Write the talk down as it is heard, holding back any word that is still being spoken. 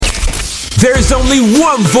There's only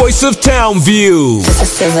one voice of Townview.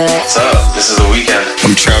 What's up? This is The Weeknd.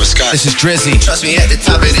 I'm Travis Scott. This is Drizzy. Trust me, at the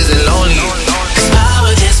top it isn't lonely. Power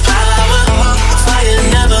is power. Fire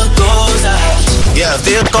never goes out. Yeah,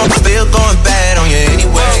 still going bad on you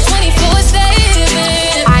anyway.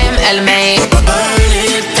 24/7. I am LMA. Burn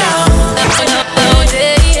it down.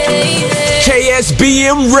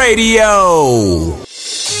 KSBM Radio.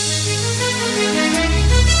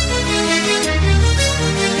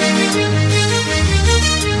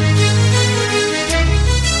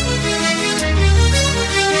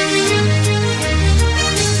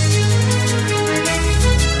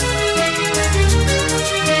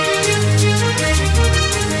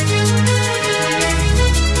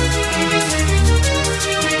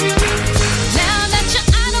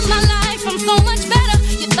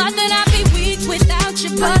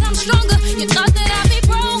 But I'm stronger. You thought that I'd be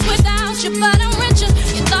broke without you, but I'm richer.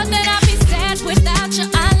 You thought that I'd be sad without you,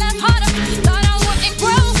 I laugh harder. Thought I wouldn't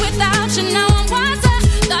grow without you, now I'm wiser.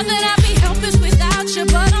 Thought that I'd be helpless without you,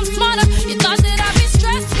 but I'm smarter. You thought that I'd be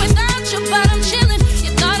stressed without you, but I'm chilling.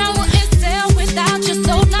 You thought I wouldn't sell without you,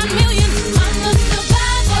 sold 9 million. I'm a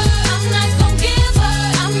survivor, I'm not gon' give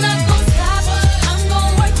up. I'm not gon' stop, I'm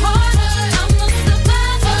gon' work harder. I'm a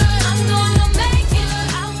survivor, I'm gonna make it.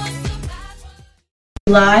 I'm a survivor.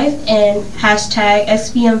 Live and hashtag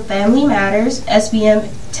SBM Family Matters, SBM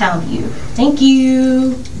Townview. Thank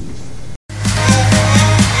you.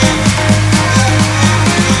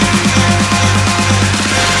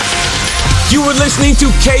 You are listening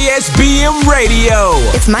to KSBM Radio.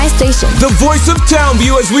 It's my station. The voice of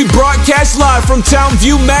Townview as we broadcast live from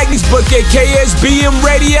Townview Facebook at KSBM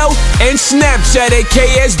Radio and Snapchat at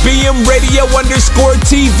KSBM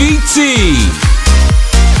Radio_TVT.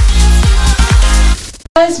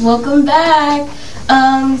 Guys, welcome back.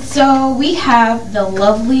 So we have the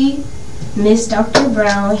lovely Miss Dr.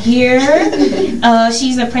 Brown here.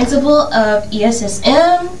 She's the principal of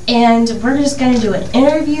ESSM, and we're just going to do an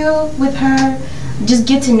interview with her, just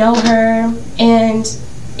get to know her. And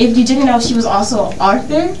if you didn't know, she was also an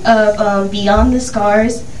author of Beyond the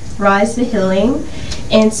Scars, Rise to Healing.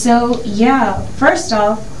 And so, yeah, first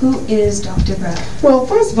off, who is Dr. Brown? Well,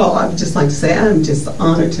 first of all, I would just like to say I'm just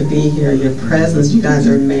honored to be here. Your presence, you guys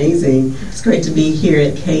are amazing. It's great to be here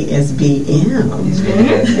at KSBM.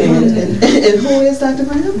 And who is Dr.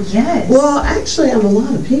 Brown? Yes. Well, actually, I'm a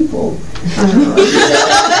lot of people.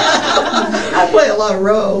 I play a lot of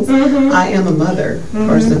roles. Mm-hmm. I am a mother,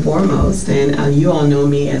 first and foremost, and you all know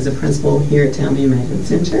me as a principal here at Townview Management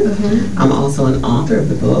Center. Mm-hmm. I'm also an author of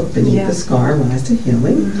the book, Beneath the Scar, Rise to Healing.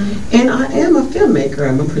 Mm-hmm. And I am a filmmaker.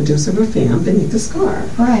 I'm a producer of a film, Beneath the Scar.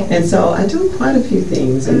 Right. And so I do quite a few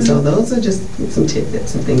things, and so those are just some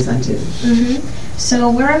tidbits, some things I do. Mm-hmm. So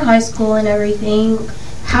we're in high school and everything.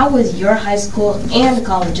 How was your high school and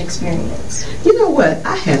college experience? You know what?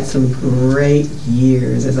 I had some great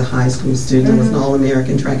years as a high school student. I was an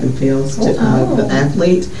All-American track and field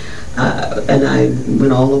athlete. And I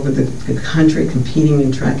went all over the country competing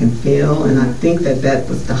in track and field, and I think that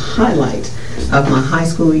was the highlight of my high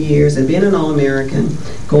school years. And being an All-American,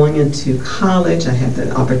 going into college, I had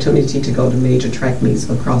the opportunity to go to major track meets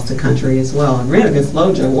across the country as well. I ran against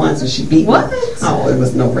Lojo once, and she beat me. Oh, it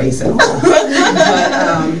was no race at all.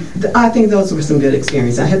 But I think those were some good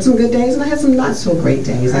experiences. I had some good days, and I had some not so great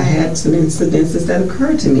days. I had some incidences that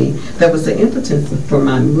occurred to me that was the impetus for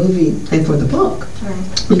my movie and for the book.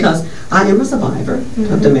 Because I am a survivor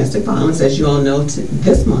of domestic violence. As you all know,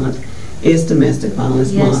 this month is Domestic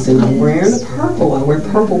Violence Month, and I'm wearing the purple. I wear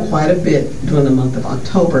purple quite a bit during the month of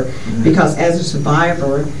October because as a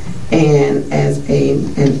survivor and as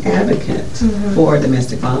an advocate for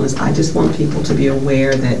domestic violence, I just want people to be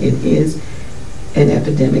aware that it is an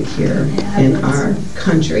epidemic here in our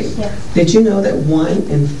country. Yeah. Did you know that 1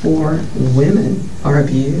 in 4 women are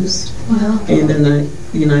abused in the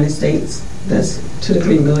United States? That's 2 to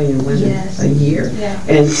 3 million women a year. Yeah.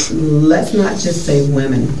 And let's not just say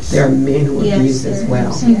women. There are men who abuse as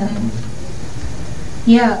well.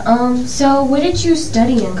 So what did you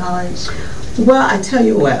study in college? Well, I tell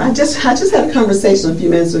you what, I just had a conversation a few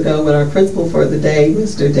minutes ago with our principal for the day,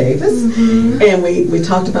 Mr. Davis, and we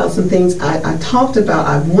talked about some things. I talked about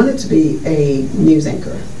I wanted to be a news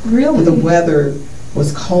anchor. Really? The weather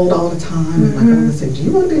was cold all the time, and my grandma said, "Do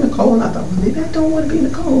you want to be in the cold?" And I thought, well, maybe I don't want to be in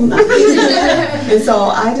the cold. And so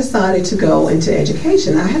I decided to go into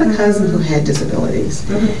education. I had a cousin who had disabilities,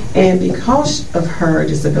 and because of her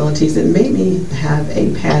disabilities, it made me have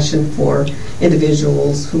a passion for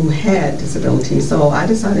individuals who had disabilities. So I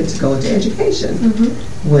decided to go into education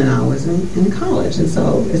when I was in college, and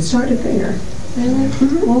so it started there. Really?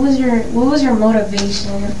 What was your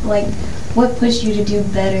motivation? Like, what pushed you to do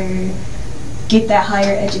better get that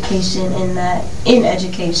higher education and that in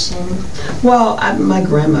education? Well, my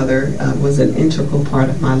grandmother was an integral part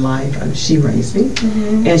of my life. She raised me,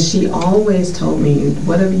 and she always told me,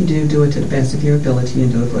 whatever you do, do it to the best of your ability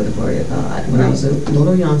and do it for the glory of God. When I was a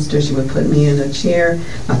little youngster, she would put me in a chair,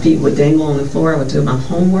 my feet would dangle on the floor, I would do my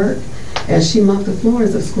homework, and she mopped the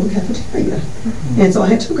floors of the school cafeteria. And so I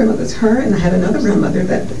had two grandmothers, her and I had another grandmother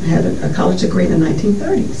that had a college degree in the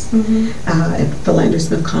 1930s at Philander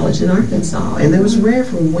Smith College in Arkansas. And it was rare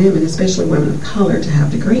for women, especially women of color, to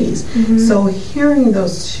have degrees. So hearing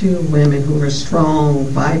those two women who were strong,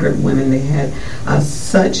 vibrant women, they had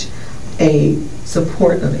such a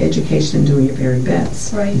support of education and doing your very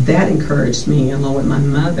best. That encouraged me, along with my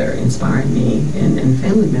mother, inspired me and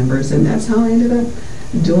family members, and that's how I ended up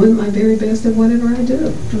doing my very best at whatever I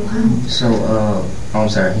do. Wow. So, I'm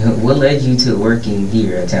sorry, what led you to working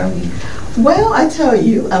here at Townview? Well, I tell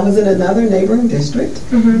you, I was in another neighboring district,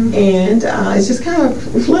 and it's just kind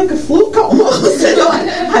of like a fluke almost.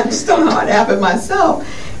 I just don't know how it happened myself.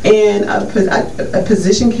 And a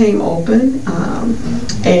position came open,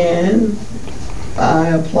 and I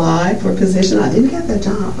applied for a position. I didn't get that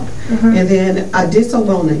job. And then I did so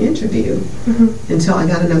well in the interview until I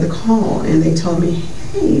got another call, and they told me,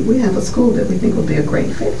 hey, we have a school that we think will be a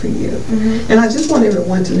great fit for you. And I just want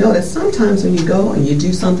everyone to know that sometimes when you go and you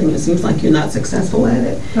do something and it seems like you're not successful at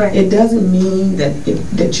it, it doesn't mean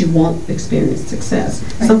that you won't experience success.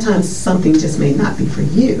 Sometimes something just may not be for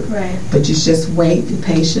you. But you just wait, be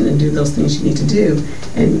patient, and do those things you need to do.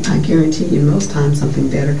 And I guarantee you most times something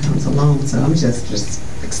better comes along. So I'm just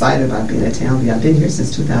excited about being at Townview. I've been here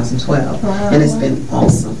since 2012, and it's been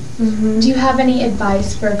awesome. Do you have any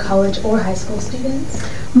advice for college or high school students?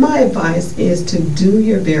 My advice is to do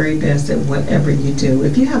your very best at whatever you do.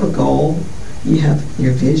 If you have a goal, you have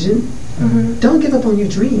your vision, don't give up on your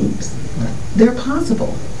dreams. They're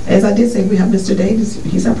possible. As I did say, we have Mr. Davis.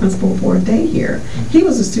 He's our principal for a day here. He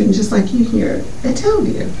was a student just like you here at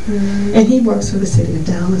Townview. And he works for the city of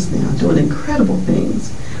Dallas now, doing incredible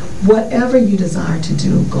things. Whatever you desire to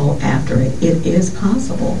do, go after it. It is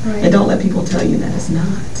possible. And don't let people tell you that it's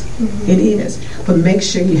not. It is. But make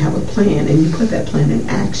sure you have a plan and you put that plan in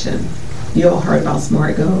action. You all heard about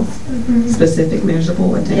SMART goals. Specific,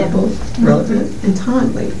 measurable, attainable, relevant, and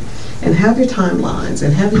timely. And have your timelines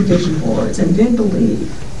and have your vision boards and then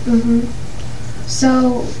believe.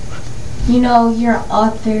 So, you know, you're an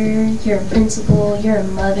author, you're a principal, you're a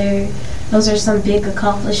mother. Those are some big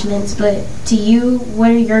accomplishments, but to you,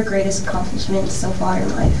 what are your greatest accomplishments so far in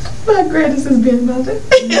life? My greatest has been mother.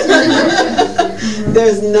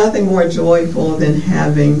 There's nothing more joyful than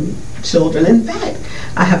having children. In fact,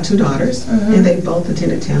 I have two daughters, and they both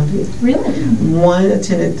attended Townview. Really? One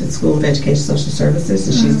attended the School of Education Social Services,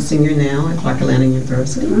 and she's a senior now at Clark Atlanta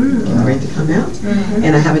University, ready to come out.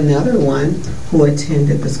 And I have another one who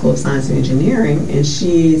attended the School of Science and Engineering, and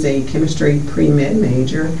she's a chemistry pre-med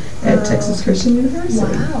major at Texas Christian University.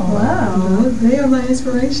 Wow. They are my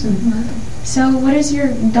inspiration. So what does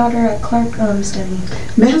your daughter at Clark study?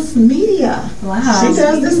 Mass media. Wow. She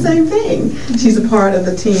does the same thing. She's a part of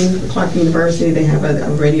the team at Clark University. They have a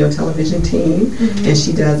radio television team, and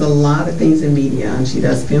she does a lot of things in media. And she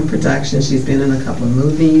does film production. She's been in a couple of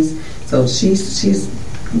movies. So she's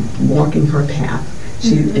walking her path.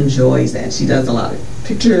 She enjoys that. She does a lot of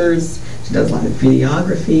pictures. She does a lot of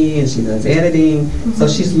videography, and she does editing. So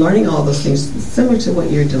she's learning all those things similar to what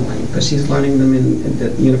you're doing, but she's learning them in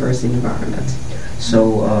the university environment.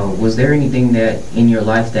 So was there anything that in your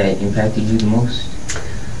life that impacted you the most?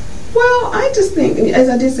 Well, I just think, as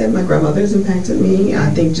I did say, my grandmother has impacted me. I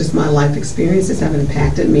think just my life experiences have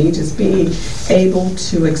impacted me, just being able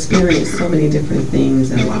to experience so many different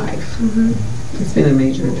things in life. It's been a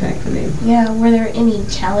major impact for me. Yeah, were there any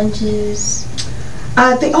challenges?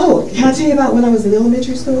 I think, can I tell you about when I was in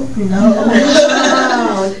elementary school?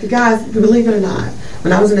 No. Guys, believe it or not,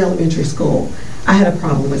 when I was in elementary school, I had a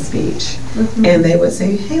problem with speech. And they would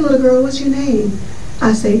say, hey, little girl, what's your name?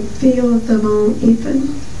 I say, Theothamon Ethan.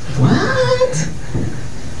 What?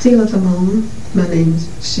 Theothamon. My name's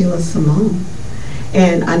Sheila Simone.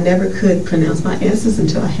 And I never could pronounce my S's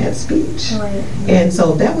until I had speech. And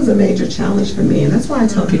so that was a major challenge for me. And that's why I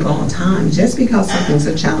tell people all the time, just because something's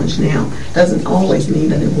a challenge now doesn't always mean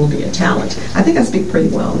that it will be a challenge. I think I speak pretty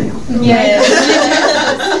well now. Yeah.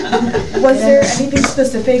 Was there anything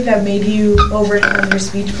specific that made you overcome your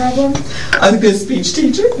speech problem? I'm a good speech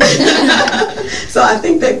teacher. So I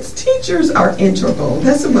think that teachers are integral.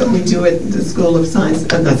 That's what we do at the School of Science,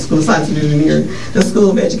 not School of Science and Engineering, the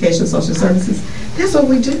School of Education and Social Services. That's what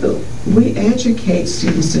we do. We educate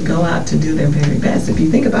students to go out to do their very best. If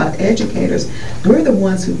you think about educators, we're the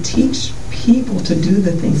ones who teach people to do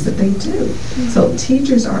the things that they do. So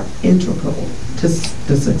teachers are integral to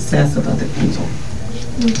the success of other people.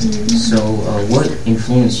 So what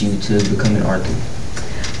influenced you to become an author?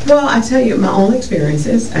 Well, I tell you, my own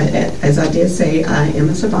experiences, as I did say, I am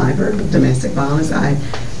a survivor of domestic violence. I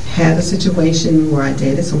had a situation where I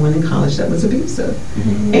dated someone in college that was abusive.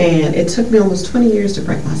 And it took me almost 20 years to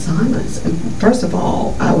break my silence. And first of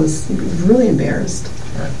all, I was really embarrassed.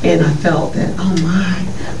 And I felt that, oh my,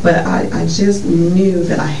 but I just knew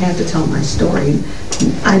that I had to tell my story.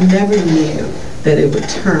 I never knew that it would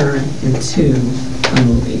turn into a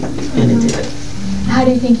movie, and it did. How do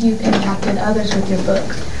you think you've impacted others with your book?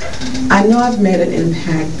 I know I've made an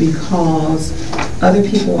impact because other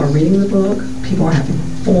people are reading the book, people are having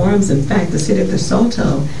forums. In fact, the city of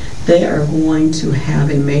DeSoto, they are going to have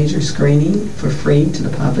a major screening for free to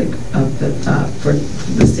the public of for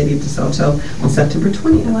the city of DeSoto on September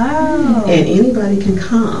 20th. Wow. And anybody can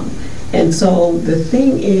come. And so the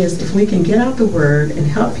thing is, if we can get out the word and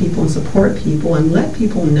help people and support people and let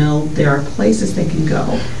people know there are places they can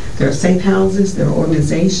go. There are safe houses, there are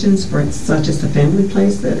organizations, such as the Family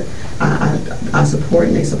Place that I support,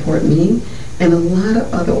 and they support me, and a lot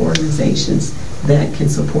of other organizations that can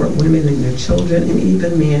support women and their children, and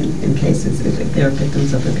even men in cases if they're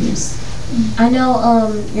victims of abuse. I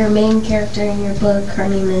know your main character in your book, her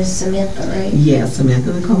name is Samantha, right? Yes,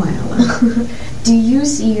 Samantha Nicole Allen. Do you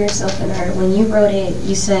see yourself in her? When you wrote it,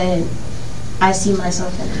 you said, I see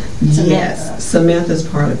myself in her. Samantha. Yes, Samantha's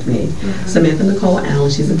part of me. Samantha Nicole Allen,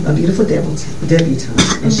 she's a beautiful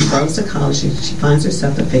debutante, and she goes to college. She finds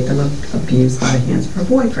herself a victim of abuse by the hands of her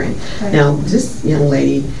boyfriend. Right. Now, this young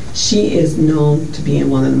lady, she is known to be in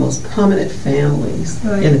one of the most prominent families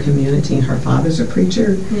in the community. Her father's a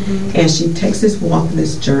preacher, and she takes this walk,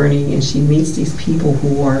 this journey, and she meets these people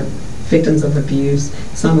who are victims of abuse.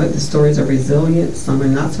 Some of the stories are resilient, some are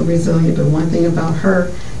not so resilient, but one thing about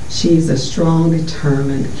her, she's a strong,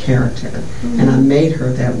 determined character. And I made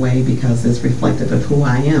her that way because it's reflective of who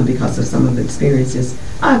I am, because of some of the experiences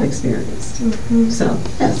I've experienced. So,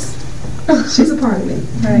 yes, she's a part of me.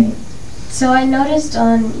 Right. So I noticed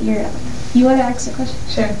on your... You want to ask a question?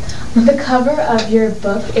 Sure. The cover of your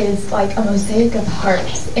book is like a mosaic of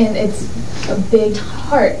hearts, and it's a big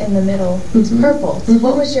heart in the middle. It's purple. So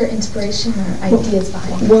what was your inspiration or ideas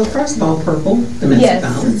behind it? Well, first of all, purple, domestic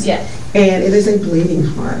violence. Yes. And it is a bleeding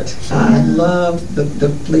heart. I love the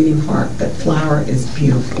bleeding heart. That flower is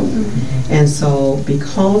beautiful. And so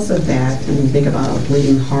because of that, when you think about a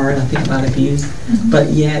bleeding heart, I think about abuse, but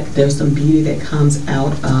yet there's some beauty that comes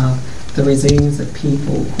out of the resilience of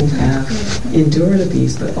people who have endured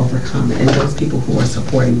abuse but overcome it, and those people who are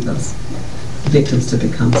supporting those victims to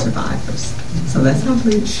become survivors. So that's how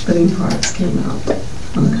Bleeding Hearts came out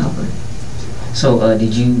on the cover. So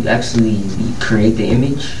did you actually create the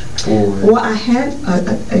image? Or? Well, I had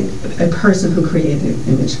a person who created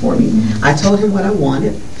an image for me. I told him what I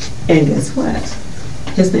wanted, and guess what?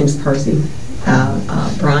 His name's Percy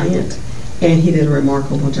Bryant. And he did a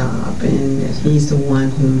remarkable job, and he's the one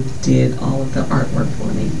who did all of the artwork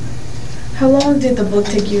for me. How long did the book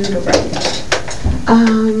take you to write?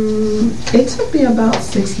 It took me about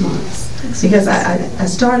 6 months. Because I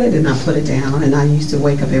started and I put it down, and I used to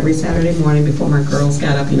wake up every Saturday morning before my girls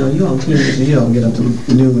got up. You know, you all teenagers, you don't get up to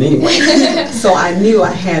noon anyway. So I knew I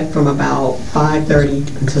had from about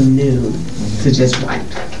 5:30 until noon to just write.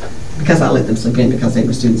 Because I let them sleep in because they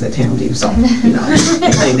were students at Townview, so, you know,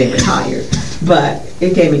 they claimed they were tired. But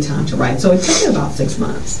it gave me time to write. So it took me about 6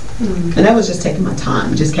 months. And that was just taking my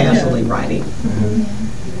time, just casually writing.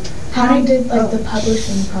 How did the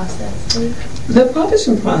publishing process take? The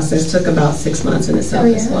publishing process took about 6 months in itself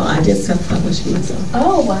as well. I did self-publishing myself.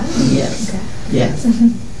 Oh, wow. Yes. Okay. Yes.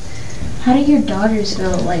 How do your daughters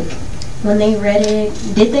feel, like, when they read it?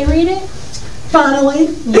 Did they read it? Finally.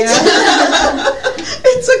 Yeah.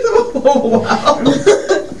 It took them a while.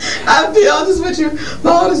 I'll be honest with you.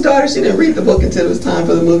 My oldest daughter, she didn't read the book until it was time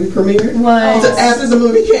for the movie premiere. What? So after the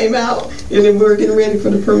movie came out, and then we were getting ready for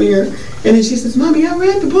the premiere, and then she says, "Mommy, I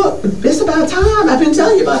read the book. It's about time. I've been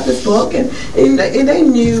telling you about this book." And they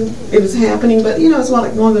knew it was happening, but, you know, it's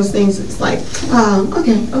like one of those things, it's like,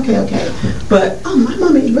 okay. But, my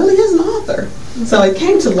mommy really is an author. So it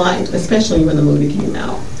came to light, especially when the movie came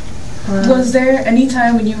out. Was there any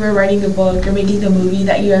time when you were writing the book or making the movie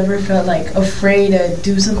that you ever felt like afraid to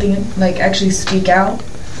do something, like actually speak out?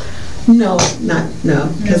 No,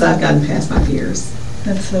 because I've gotten past my fears.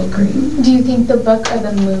 That's so great. Do you think the book or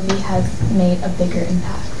the movie has made a bigger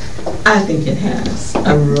impact? I think it has.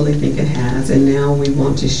 I really think it has. And now we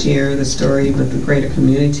want to share the story with the greater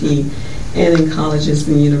community and in colleges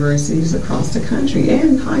and universities across the country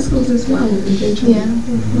and high schools as well eventually. Yeah.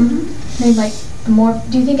 Made like more.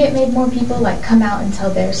 Do you think it made more people like come out and tell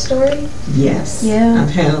their story? Yes. Yeah. I've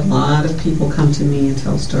had a lot of people come to me and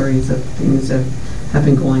tell stories of things that have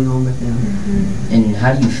been going on with them. And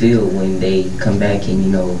how do you feel when they come back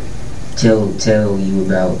and, tell you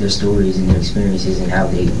about their stories and their experiences and how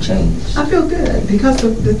they've changed? I feel good because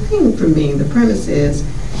the thing for me, the premise is,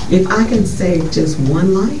 if I can save just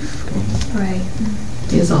one life, Right.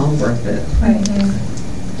 it's all worth it. Right.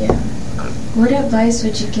 Yeah. What advice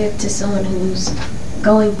would you give to someone who's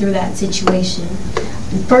going through that situation?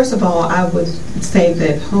 First of all, I would say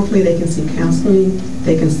that hopefully they can seek counseling,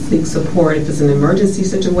 they can seek support. If it's an emergency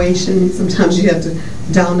situation, sometimes you have to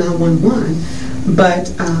dial 911.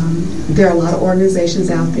 But there are a lot of organizations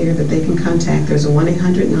out there that they can contact. There's a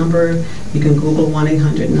 1-800 number. You can Google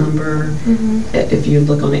 1-800 number. If you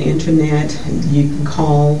look on the internet, you can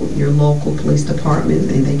call your local police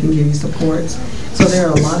department and they can give you support. So there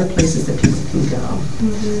are a lot of places that people can go.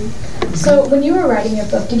 So when you were writing your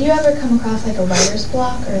book, did you ever come across like a writer's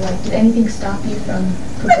block, or like did anything stop you from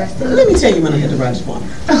progressing? Let me tell you when I hit the writer's block.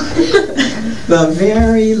 The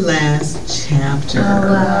very last chapter.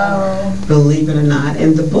 Oh, wow. Believe it or not.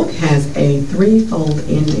 And the book has a 3-fold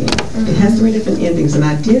ending. It has 3 different endings, and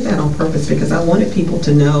I did that on purpose because I wanted people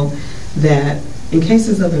to know that in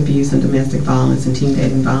cases of abuse and domestic violence and teen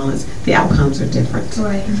dating violence, the outcomes are different.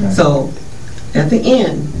 Right. So at the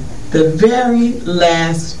end, the very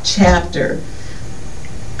last chapter,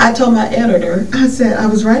 I told my editor, I said, I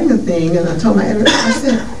was writing a thing, and I told my editor, I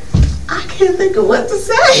said, I can't think of what to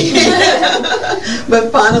say.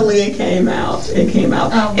 But finally it came out. It came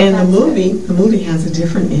out. Oh, and the movie has a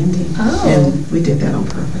different ending. Oh. And we did that on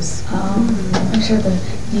purpose. I'm sure the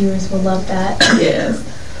viewers will love that. Yes.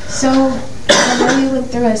 So, I know you went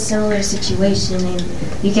through a similar situation and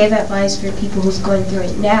you gave advice for people who's going through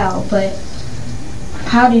it now, but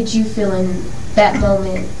how did you feel in that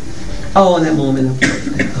moment? Oh, in that moment, I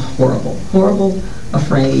felt horrible,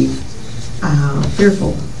 afraid,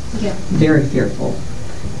 fearful. Yeah. Very fearful.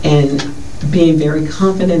 And being very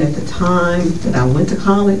confident at the time that I went to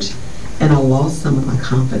college, and I lost some of my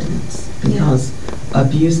confidence because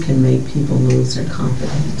abuse can make people lose their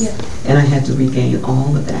confidence. Yeah. And I had to regain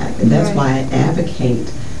all of that. And that's why I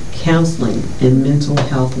advocate counseling and mental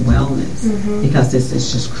health wellness, because this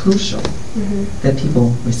is just crucial that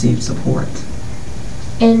people receive support.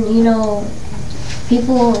 And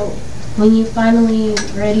people, when you were finally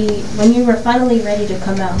ready to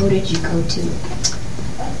come out, who did you go to?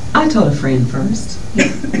 I told a friend first.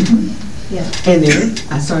 Yeah. And then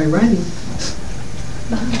I started writing.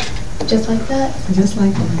 Just like that? Just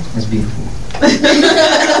like that. That's beautiful.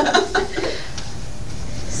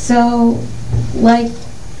 So,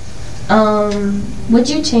 would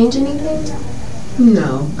you change anything?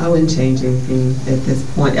 No, I wouldn't change anything at this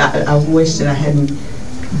point. I wish that I hadn't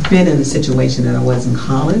been in the situation that I was in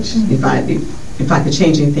college. If I could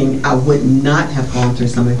change anything, I would not have gone through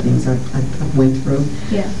some of the things I went through.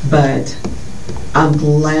 Yeah. But I'm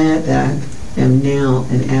glad that I am now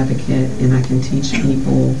an advocate and I can teach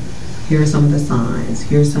people, here are some of the signs,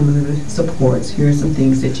 here are some of the supports, here are some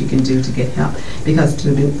things that you can do to get help. Because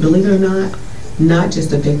believe it or not just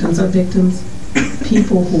the victims are victims,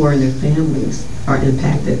 people who are in their families are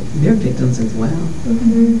impacted. They're victims as well.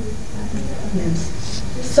 Yes.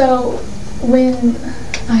 So when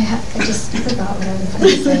I just forgot what I was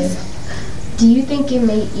going to say. Do you think it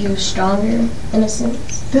made you stronger in a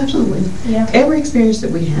sense? Definitely. Yeah. Every experience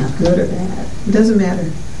that we have, good or bad, it doesn't matter.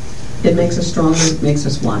 It makes us stronger, it makes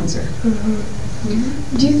us wiser.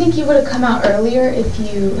 Do you think you would have come out earlier if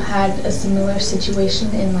you had a similar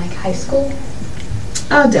situation in like high school?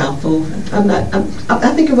 Doubtful.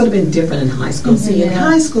 I think it would have been different in high school. See, in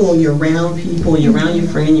high school, you're around people, you're around your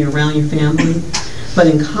friend, you're around your family. But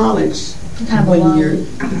in college, when you're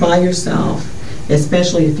by yourself,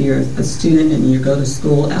 especially if you're a student and you go to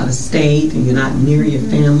school out of state and you're not near your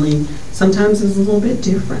family, sometimes it's a little bit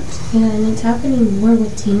different. Yeah, and it's happening more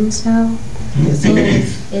with teens now. Yes, it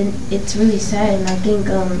is. And it's really sad, and I think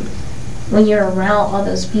when you're around all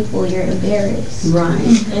those people, you're embarrassed.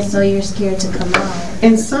 Right. And so you're scared to come out.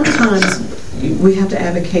 And sometimes we have to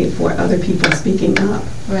advocate for other people speaking up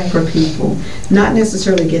Right. for people. Not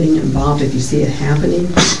necessarily getting involved if you see it happening,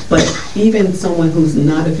 but even someone who's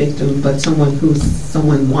not a victim, but someone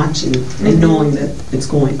watching and knowing that it's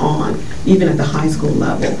going on, even at the high school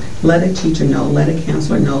level. Let a teacher know, let a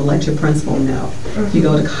counselor know, let your principal know. If you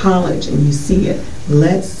go to college and you see it,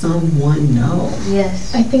 let someone know.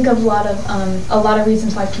 Yes. I think a lot of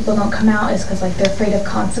reasons why people don't come out is because like they're afraid of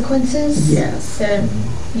consequences. Yes.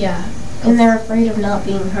 Yeah. And they're afraid of not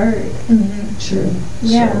being heard. Mm-hmm. Sure.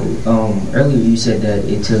 Yeah. So, earlier you said that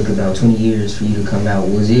it took about 20 years for you to come out.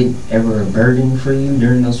 Was it ever a burden for you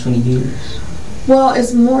during those 20 years? Well,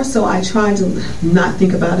 it's more so I try to not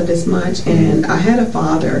think about it as much. And I had a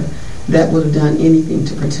father that would have done anything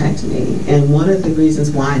to protect me. And one of the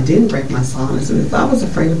reasons why I didn't break my silence is I was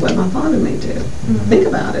afraid of what my father may do. Think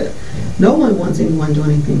about it. No one wants anyone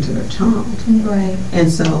doing anything to their child. Right.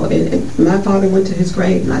 And so my father went to his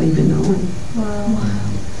grave not even knowing. Wow.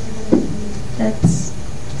 That's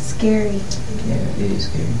scary. Yeah, it is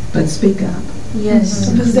scary. But speak up.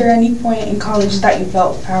 Yes. Was there any point in college that you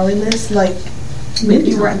felt powerless, like Many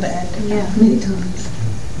you were at times. the end? Yeah. Many times.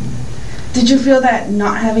 Did you feel that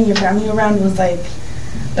not having your family around was like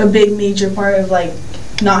a big major part of like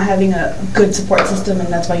not having a good support system, and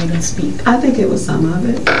that's why you didn't speak? I think it was some of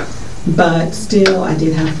it. But still, I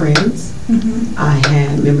did have friends. I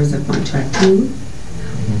had members of my track team.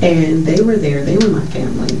 And they were there. They were my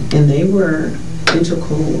family. And they were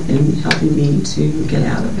integral in helping me to get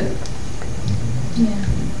out of it. Yeah.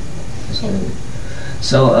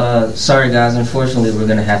 So, sorry guys, unfortunately we're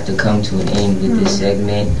going to have to come to an end with this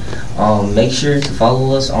segment. Make sure to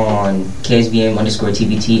follow us on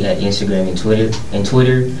KSBM_TBT at Instagram and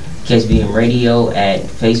Twitter, KSBM Radio at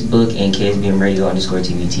Facebook, and KSBM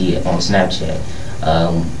Radio_TBT on Snapchat.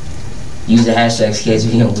 Use the hashtags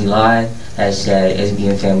KSBMWeLive, hashtag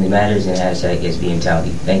SBM Family Matters, and hashtag SBM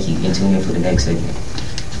Tally. Thank you, and tune in for the next segment.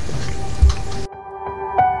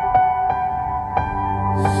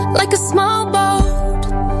 Like a small boat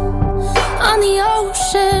on the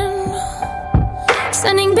ocean,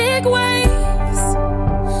 sending big waves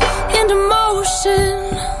into motion.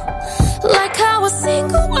 Like how a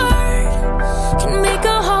single word can make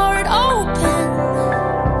a heart open.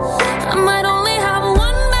 I might only have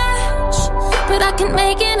one match, but I can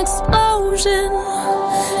make an explosion.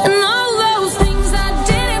 And all those things I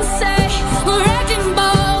didn't say were wrecking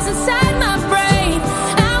balls inside my brain.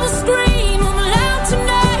 I will scream loud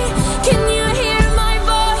tonight. Can you hear my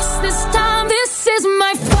voice this time? This is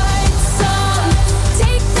my fight song.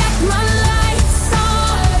 Take back my life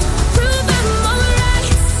song. Prove I'm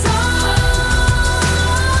alright song.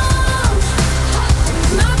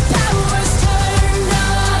 My power's turned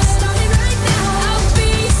on. Starting right now. I'll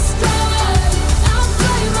be strong. I'll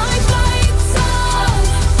play my fight song.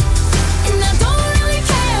 And I don't really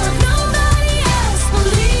care if nobody else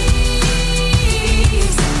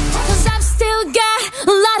believes, 'cause I've still got a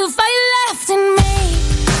lot of fight left in me.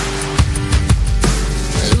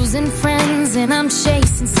 Losing friends and I'm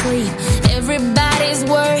chasing sleep. Everybody's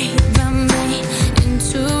worried about me. In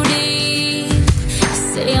too deep.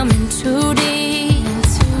 Say I'm in too deep.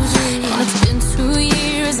 And it's been 2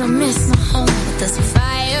 years. I miss my home, but there's a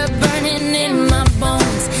fire burning in my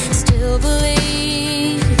bones. Still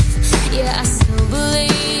believe. Yeah, I still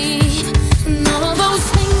believe. And all those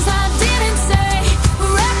things I didn't say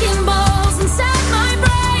were wrecking balls inside my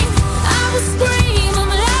brain. I will scream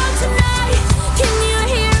loud tonight. Can you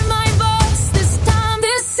hear my voice this time?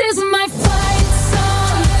 This is my fight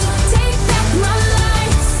song. Take back my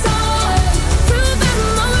life song. Prove I'm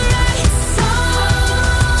alright song.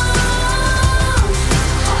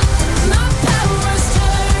 My power's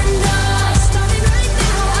turned on. Starting right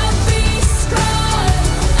now. I'll be strong.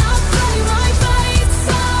 I'll play my fight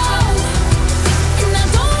song. And I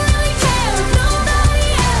don't really care if nobody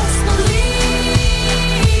else believes,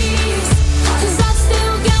 'cause I've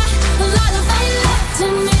still got a lot of fight left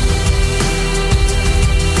in me.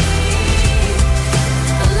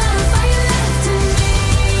 A lot of fight left in me.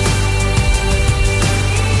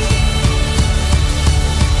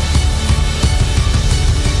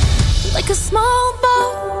 Like a small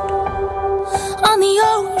boat on the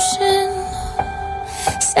ocean,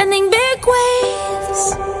 sending big waves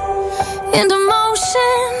into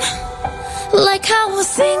motion. Like how a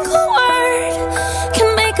single word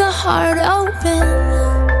can make a heart open.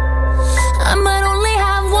 I might only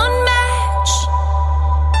have one match,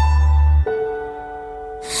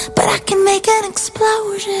 but I can make an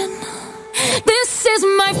explosion. This is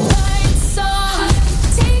my fight song.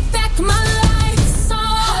 Take back my life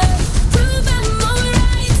song. Prove I'm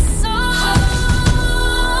alright song.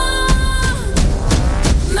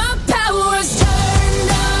 My power's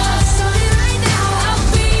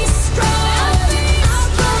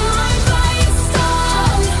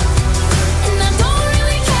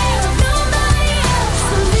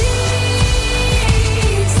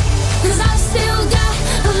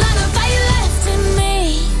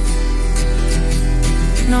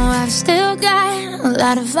a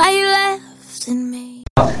lot of fire left in me.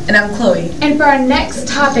 And I'm Chloe. And for our next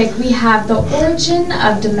topic, we have the origin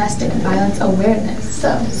of domestic violence awareness.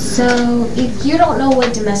 So if you don't know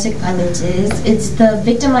what domestic violence is, it's the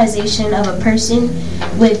victimization of a person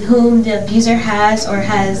with whom the abuser has or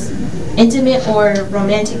has intimate or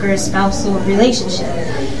romantic or spousal relationship.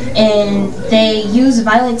 And they use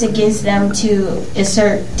violence against them to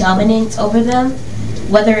assert dominance over them,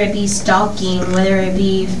 whether it be stalking, whether it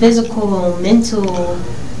be physical, mental,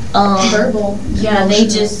 verbal. Yeah,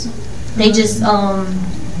 emotional. they just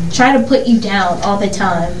try to put you down all the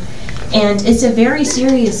time. And it's a very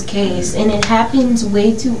serious case, and it happens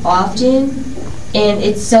way too often, and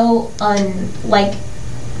it's so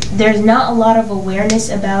there's not a lot of awareness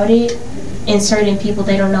about it, and certain people,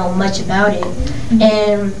 they don't know much about it. Mm-hmm.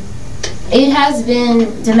 And it has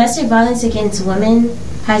been, domestic violence against women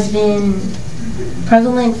has been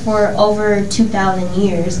prevalent for over 2,000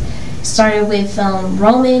 years. Started with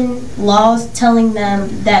Roman laws telling them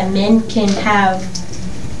that men can have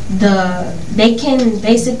they can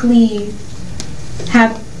basically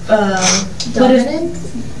have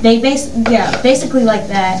dominance? Basically like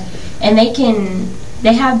that, and they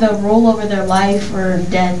have the rule over their life or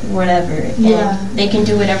death, whatever. And they can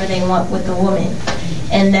do whatever they want with the woman.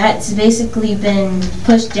 And that's basically been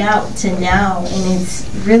pushed out to now, and it's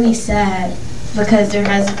really sad because there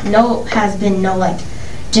has been no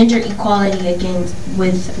gender equality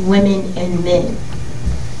with women and men.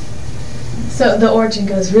 So the origin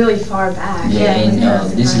goes really far back. Yeah,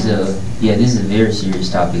 and this is a very serious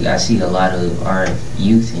topic. I see a lot of our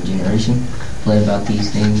youth and generation play about these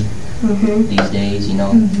things these days,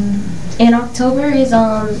 Mm-hmm. And October is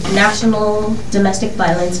National Domestic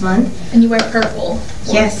Violence Month. And you wear purple.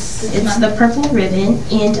 Yes, it's the purple ribbon,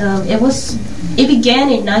 and it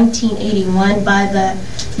began in 1981 by the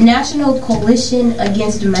National Coalition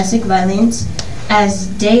Against Domestic Violence as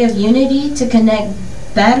Day of Unity to connect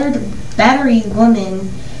battered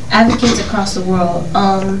women advocates across the world.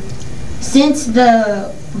 Since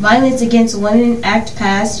the Violence Against Women Act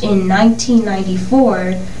passed in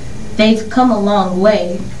 1994, they've come a long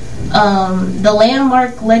way. The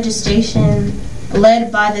landmark legislation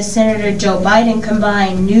led by the Senator Joe Biden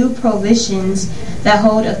combined new provisions that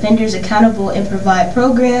hold offenders accountable and provide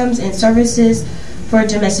programs and services for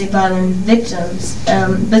domestic violence victims.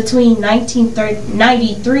 Between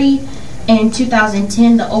 1993 and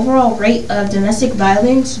 2010, the overall rate of domestic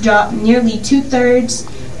violence dropped nearly 2/3,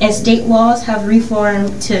 and state laws have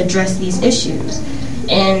reformed to address these issues.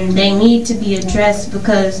 And they need to be addressed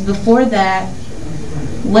because before that,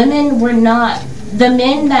 women were not, the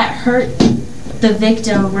men that hurt the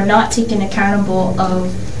victim were not taken accountable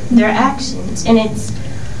of their actions. And it's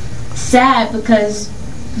sad because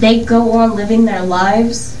they go on living their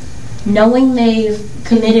lives knowing they've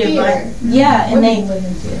committed fear.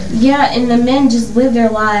 And the men just live their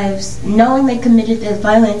lives knowing they committed this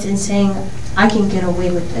violence and saying, I can get away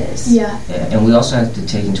with this. Yeah, and we also have to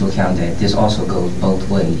take into account that this also goes both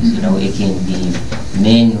ways. It can be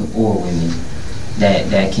men or women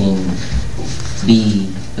that can be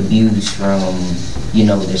abused from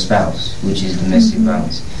their spouse, which is domestic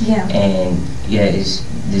violence. Yeah. And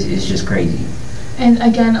it's just crazy. And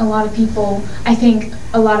again, a lot of people, I think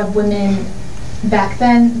a lot of women back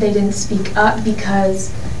then, they didn't speak up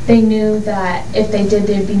because they knew that if they did,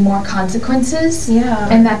 there'd be more consequences. Yeah.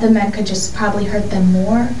 And that the men could just probably hurt them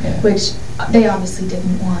more, which they obviously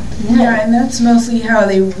didn't want. Yeah, and that's mostly how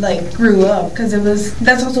they grew up, because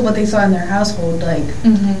that's also what they saw in their household.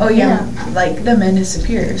 The men is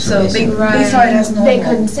superior, so they saw it as normal. They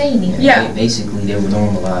couldn't say anything. Yeah, basically they were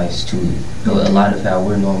normalized to a lot of how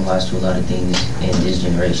we're normalized to a lot of things in this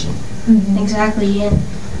generation. Mm-hmm. Exactly, and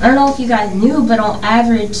I don't know if you guys knew, but on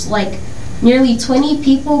average, nearly 20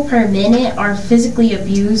 people per minute are physically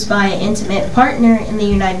abused by an intimate partner in the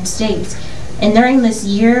United States. And during this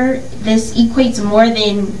year, this equates more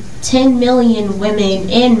than 10 million women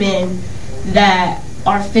and men that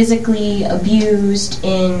are physically abused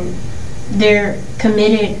and they're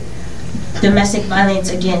committed domestic violence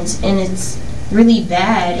against. And it's really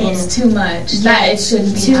bad. It's too much. It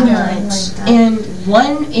shouldn't be too much. And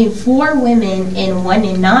 1 in 4 women and 1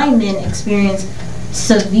 in 9 men experience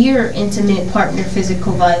severe intimate partner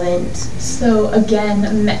physical violence. So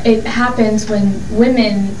again, it happens when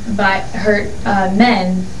women hurt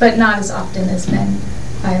men, but not as often as men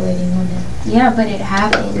violating women. Yeah, but it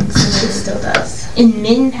happens. It still does. And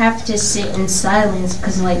men have to sit in silence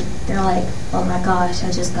because they're like, oh my gosh,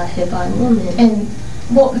 I just got hit by a woman. And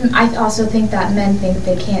I also think that men think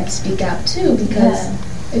they can't speak out too, because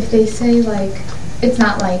if they say it's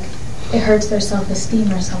not like it hurts their self-esteem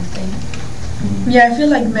or something. Yeah, I feel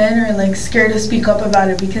like men are like scared to speak up about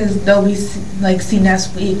it because they'll be like seen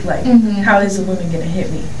as weak. Like, how is a woman gonna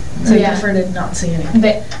hit me? So I prefer to not say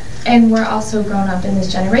anything. And we're also grown up in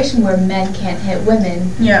this generation where men can't hit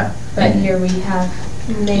women. Yeah. But here we have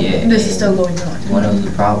this is still going on. One of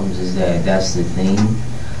the problems is that's the thing.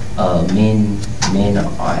 Men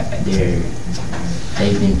are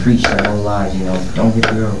they've been preached their whole lives. You know, don't hit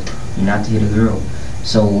a girl. You're not to hit a girl.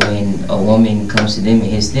 So when a woman comes to them and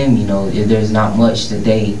hits them, you know, there's not much that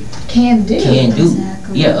they can do.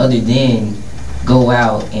 Exactly. Yeah, other than go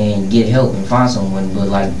out and get help and find someone. But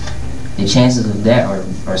like the chances of that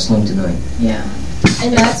are slim to none. Yeah.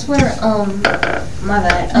 And that's where my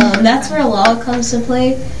bad. That's where law comes to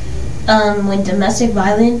play. When domestic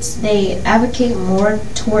violence, they advocate more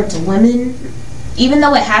towards women. Even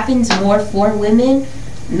though it happens more for women,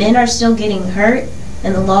 men are still getting hurt,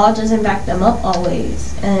 and the law doesn't back them up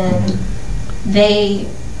always. And they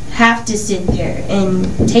have to sit there and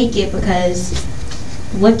take it because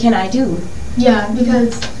what can I do? Yeah,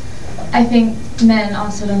 because I think men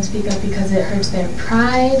also don't speak up because it hurts their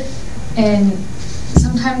pride, and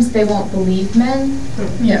sometimes they won't believe men.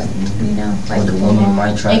 Yeah. You know, like the woman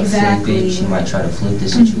might try to flip it. She might try to flip the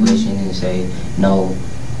situation and say, no,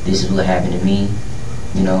 this is what happened to me.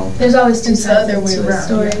 You know, there's always two sides to a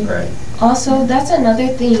story. Right. Also, that's another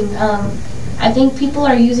thing. I think people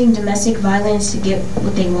are using domestic violence to get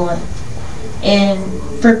what they want. And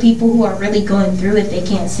for people who are really going through it, they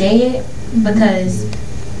can't say it because it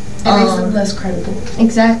makes them less credible.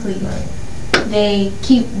 Exactly. They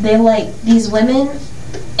like these women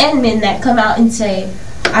and men that come out and say,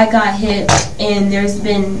 I got hit, and there's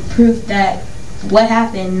been proof that what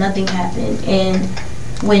happened, nothing happened. And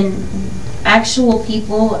when actual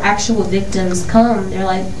people, actual victims come, they're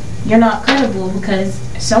like, you're not credible because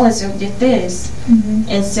so-and-so did this.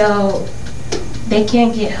 And so they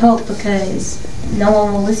can't get help because no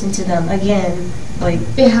one will listen to them again. Like,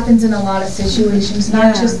 it happens in a lot of situations,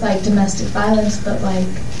 not just like domestic violence, but like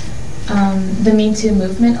the Me Too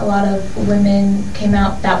movement. A lot of women came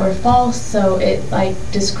out that were false, so it like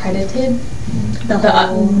discredited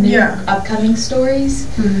the upcoming stories,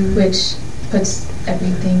 which puts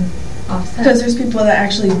everything offset. Because there's people that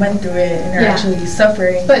actually went through it and are actually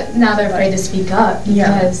suffering, but now they're afraid to speak up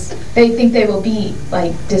because they think they will be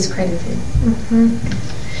like discredited.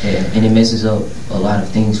 Yeah, and it messes up a lot of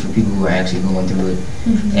things for people who are actually going through it.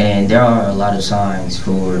 And there are a lot of signs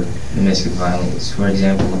for domestic violence. For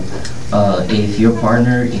example, if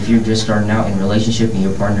you're just starting out in a relationship and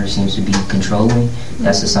your partner seems to be controlling,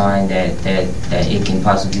 that's a sign that it can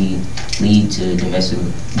possibly lead to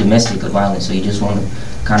domestic violence. So you just want to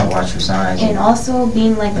kind of watch for signs. And also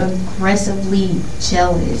being like aggressively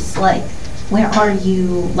jealous. Like, where are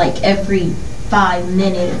you? Like every 5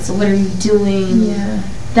 minutes. What are you doing? Yeah.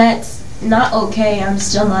 That's not okay. I'm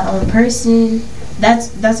still my own person.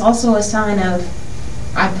 That's also a sign of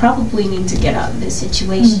I probably need to get out of this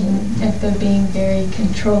situation. If they're being very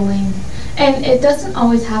controlling. And it doesn't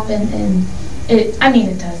always happen it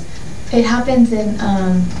does. It happens in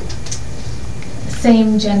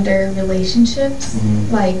same gender relationships.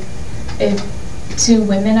 Like if two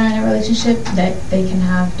women are in a relationship, that they can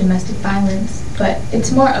have domestic violence, but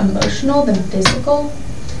it's more emotional than physical.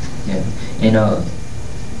 Yeah. And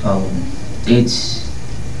it's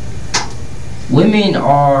women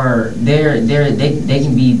are they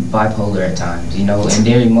can be bipolar at times, you know, and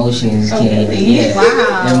their emotions can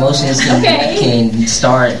their emotions can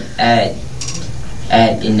start at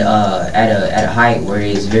a height where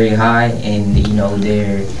it's very high, and you know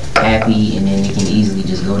they're happy, and then it can easily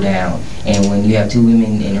just go down. And when you have two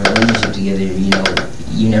women in a relationship together, you know,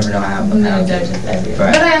 you never know how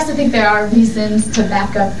But I also think there are reasons to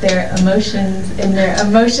back up their emotions and their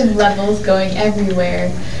emotion levels going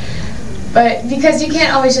everywhere. But because you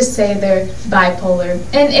can't always just say they're bipolar.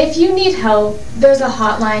 And if you need help, there's a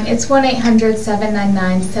hotline. It's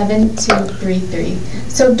 1-800-799-7233.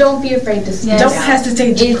 So don't be afraid to speak out. Don't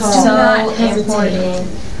hesitate to call. It's so important.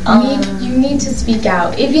 You need to speak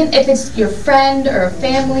out, even if it's your friend or a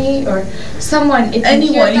family or someone. If anyone,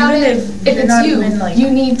 you hear about even it, if it's you, you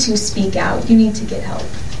need to speak out. You need to get help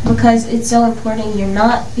because it's so important. You're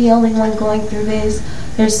not the only one going through this.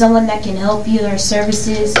 There's someone that can help you. There are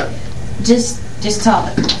services. Just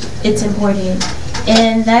talk. It's important.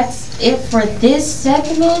 And that's it for this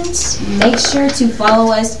segment. Make sure to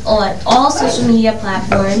follow us on all social media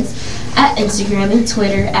platforms at Instagram and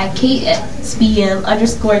Twitter at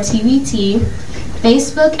KSBM_TVT,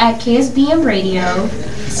 Facebook at KSBM Radio,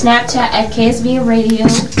 Snapchat at KSBM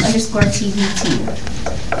Radio_TVT.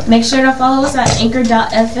 Make sure to follow us at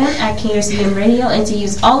anchor.fm at KSBM Radio and to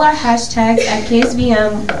use all our hashtags at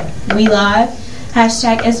KSBM We Live,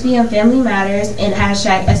 hashtag SBM Family Matters, and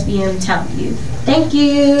hashtag SBM Townview. Thank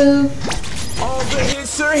you. All the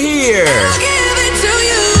hits are here.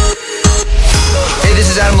 Hey, this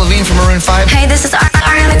is Adam Levine from Maroon 5. Hey, this is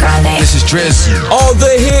Ariana Grande. This is Driz. All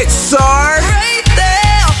the hits are Right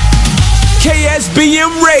there.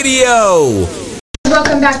 KSBM Radio.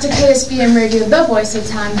 Welcome back to KSBM Radio, the voice of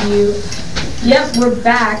Townview. Yep, we're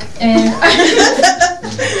back, and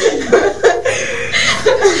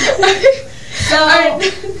So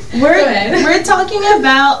we're talking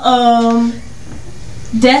about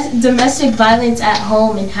domestic violence at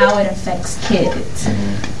home and how it affects kids.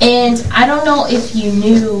 And I don't know if you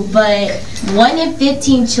knew, but 1 in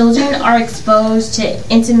 15 children are exposed to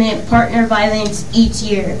intimate partner violence each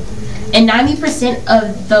year. And 90%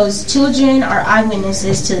 of those children are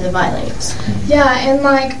eyewitnesses to the violence. yeah, and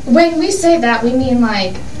like when we say that, we mean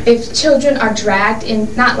like if children are dragged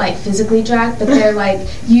in, not like physically dragged, but they're like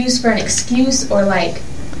used for an excuse or like,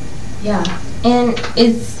 yeah. And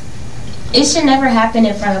it should never happen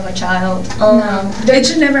in front of a child. No, It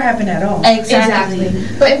should never happen at all. Exactly.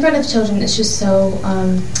 But in front of children, it's just so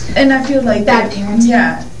And I feel like bad parenting.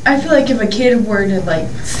 Yeah, I feel like if a kid were to like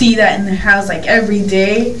see that in the house like every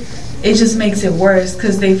day, it just makes it worse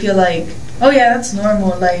because they feel like, oh yeah, that's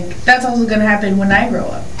normal. Like that's also gonna happen when I grow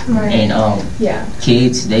up. right. And Yeah.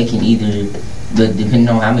 kids, they can either, depending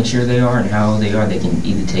on how mature they are and how old they are, they can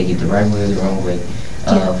either take it the right way or the wrong way.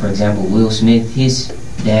 For example, Will Smith, his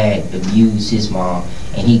dad abused his mom,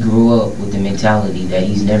 and he grew up with the mentality that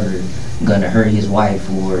he's never gonna hurt his wife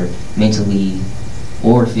or mentally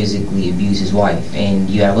or physically abuse his wife. And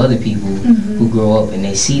you have other people who grow up and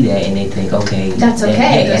they see that and they think, okay, That's okay,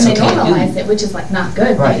 hey, that's and they okay to do. normalize it, which is like not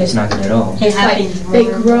good. Right, because it's not good at all. It It's like happens they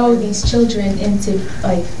more. grow these children into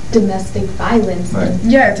like domestic violence. Right.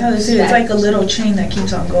 And, Yeah, it's how they say it. It's like a little chain that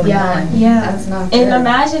keeps on going yeah, on. Yeah. that's not good. And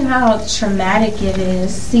imagine how traumatic it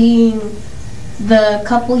is seeing the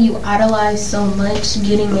couple you idolize so much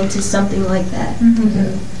getting into something like that.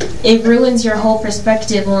 It ruins your whole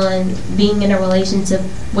perspective on being in a relationship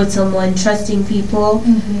with someone, trusting people,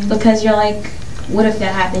 because you're like, what if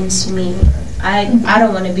that happens to me? I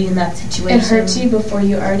don't want to be in that situation. It hurts you before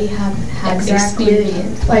you already have had Exactly.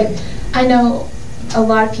 experience. Like, I know a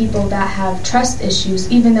lot of people that have trust issues,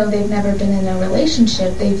 even though they've never been in a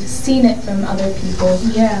relationship, they've seen it from other people,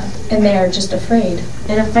 Yeah. and they are just afraid.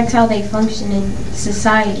 It affects how they function in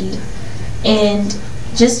society. And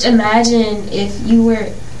just imagine if you were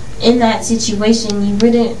in that situation, you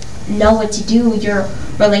wouldn't know what to do. Your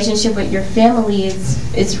relationship with your family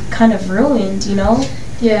is kind of ruined, you know?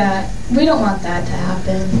 Yeah, we don't want that to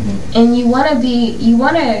happen. And you want to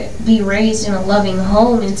be raised in a loving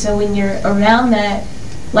home, and so when you're around that,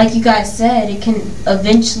 like you guys said, it can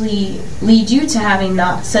eventually lead you to having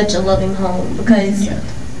not such a loving home, because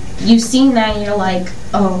you've seen that and you're like,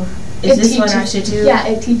 oh, is this what I should do? Yeah,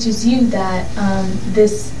 it teaches you that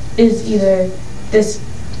this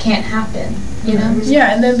can't happen, you know?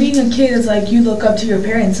 Yeah, and then being a kid is like you look up to your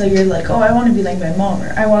parents, so you're like, oh, I want to be like my mom,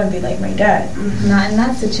 or I want to be like my dad. Not in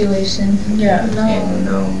that situation. Yeah.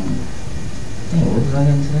 No. And what was I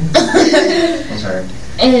going to say? I'm sorry.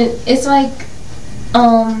 And it's like,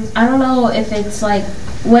 I don't know if it's like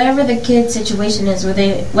whatever the kid's situation is,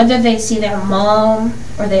 whether they see their mom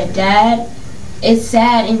or their dad, it's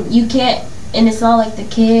sad, and you can't, and it's not like the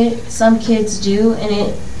kid. Some kids do, and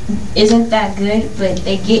it isn't that good, but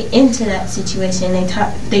they get into that situation.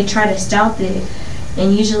 They try to stop it,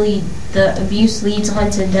 and usually the abuse leads on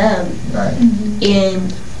to them. Right.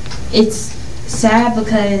 And it's sad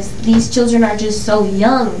because these children are just so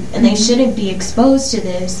young, and they shouldn't be exposed to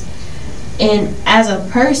this. And as a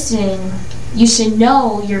person, you should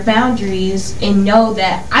know your boundaries and know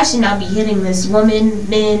that I should not be hitting this woman,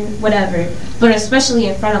 man, whatever, but especially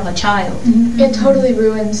in front of a child. It totally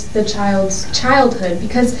ruins the child's childhood,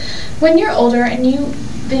 because when you're older and you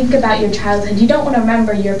think about your childhood, you don't want to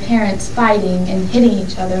remember your parents fighting and hitting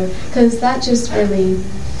each other, because that just really,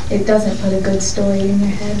 it doesn't put a good story in your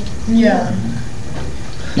head. Yeah.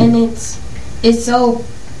 And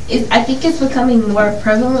I think it's becoming more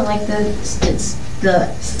prevalent, like the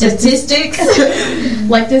statistics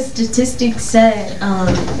like the statistics said,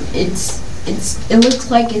 it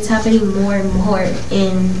looks like it's happening more and more,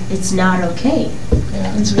 and it's not okay.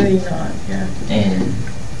 Yeah. It's really not. Yeah. And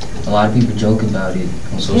a lot of people joke about it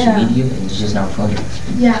on social media, and it's just not funny.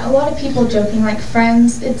 Yeah, a lot of people joking, like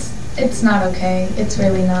friends, It's not okay. It's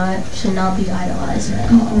really not. Should not be idolized at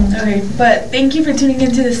all. Okay, but thank you for tuning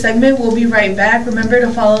into this segment. We'll be right back. Remember to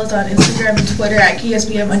follow us on Instagram and Twitter at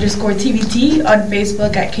KSBM_TVT, on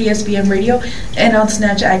Facebook at KSBM Radio, and on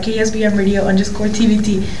Snapchat at KSBM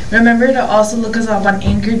Radio_TVT. Remember to also look us up on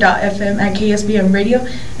Anchor.fm at KSBM Radio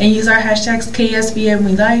and use our hashtags KSBM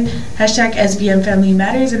We Line, hashtag SBM Family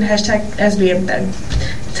Matters, and hashtag SBM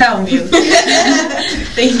Town View.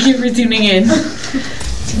 Thank you for tuning in.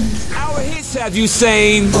 Our hits have you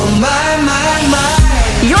saying, Oh my.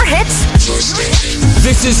 Your hits.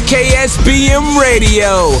 this is KSBM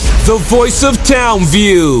Radio, the voice of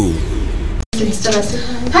Townview.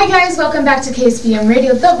 Hi guys, welcome back to KSBM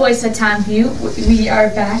Radio, the voice of Townview. We are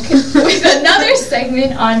back with another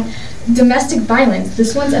segment on domestic violence.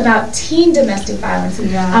 This one's about teen domestic violence.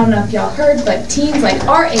 I don't know if y'all heard, but teens like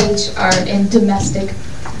our age are in domestic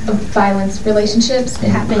violence relationships. It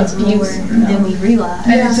happens more than we realize.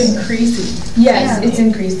 And it's increasing. Yes, it's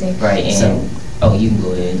increasing. Right, and you can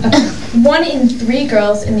go ahead. Okay. 1 in 3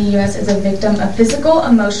 girls in the U.S. is a victim of physical,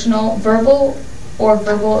 emotional, verbal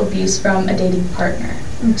abuse from a dating partner,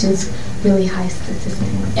 which is really high statistic.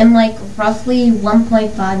 And like roughly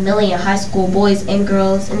 1.5 million high school boys and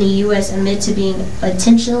girls in the U.S. admit to being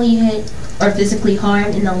intentionally hit or physically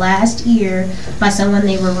harmed in the last year by someone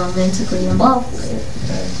they were romantically involved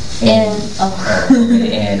with.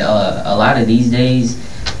 And a lot of these days,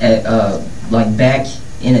 like back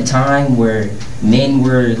in a time where men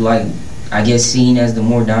were like, I guess, seen as the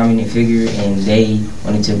more dominant figure, and they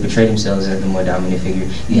wanted to portray themselves as the more dominant figure.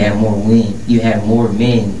 You had more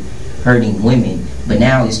men hurting women, but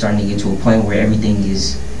now it's starting to get to a point where everything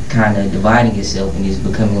is kind of dividing itself and is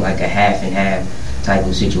becoming like a half and half type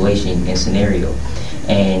of situation and scenario.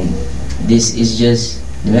 And this is just,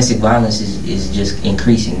 domestic violence is just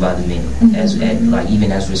increasing by the men,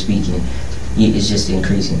 even as we're speaking. It's just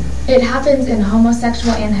increasing. It happens in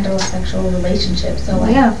homosexual and heterosexual relationships. So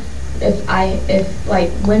if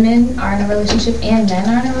like women are in a relationship and men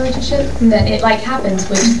are in a relationship, then it like happens,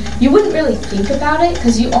 which you wouldn't really think about it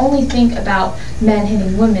because you only think about men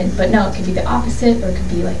hitting women, but no, it could be the opposite, or it could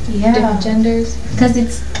be like different genders. Because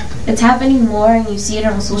it's happening more, and you see it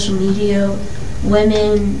on social media.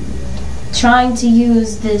 Women trying to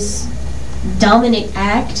use this dominant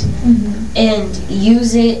act and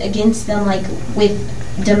use it against them, like with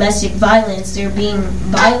domestic violence. They're being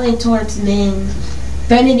violent towards men,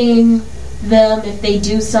 threatening them if they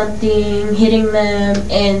do something, hitting them,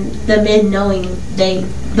 and the men knowing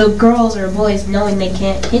the girls or boys knowing they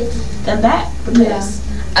can't hit them back. Because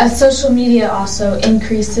social media also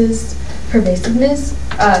increases pervasiveness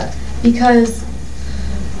because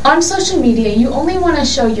on social media, you only want to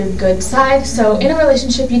show your good side. So in a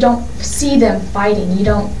relationship, you don't see them fighting. You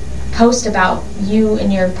don't post about you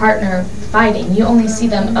and your partner fighting. You only see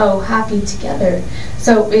them, happy together.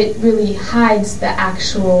 So it really hides the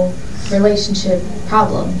actual relationship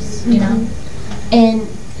problems, you know? And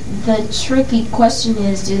the tricky question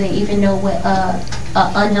is, do they even know what an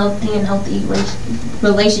unhealthy and healthy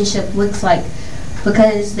relationship looks like?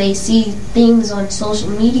 Because they see things on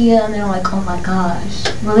social media and they're like, oh my gosh,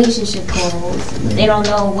 relationship goals. They don't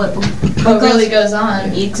know what really goes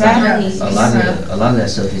on. Exactly. A lot of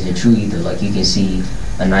that stuff isn't true either. Like, you can see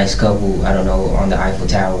a nice couple, I don't know, on the Eiffel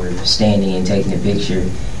Tower standing and taking a picture,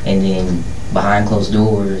 and then behind closed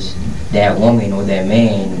doors, that woman or that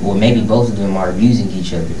man, or maybe both of them, are abusing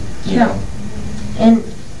each other. You know? And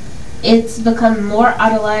it's become more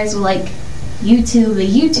idolized with like the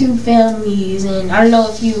YouTube families, and I don't know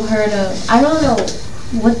if you heard of, I don't know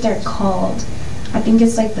what they're called. I think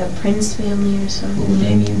it's like the Prince family or something.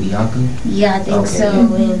 Damien and Bianca? Yeah, I think so.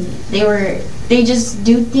 And they just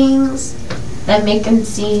do things that make them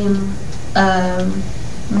seem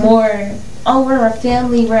more, we're a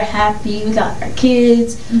family, we're happy, we got our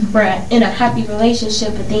kids, we're in a happy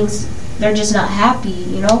relationship, but things, they're just not happy,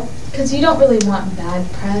 you know? Because you don't really want bad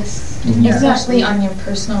press, especially on your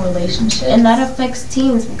personal relationships. And that affects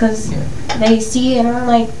teens because they see it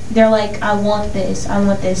and they're like, I want this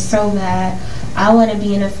so bad. I want to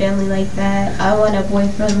be in a family like that. I want a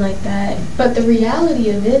boyfriend like that. But the reality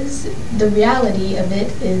of it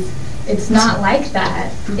is it's not like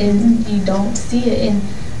that, and you don't see it. And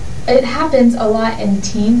it happens a lot in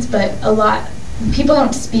teens, but people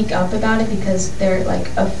don't speak up about it because they're like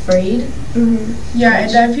afraid. Yeah,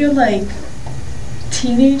 and I feel like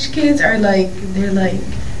teenage kids are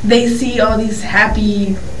they see all these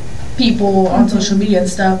happy people on social media and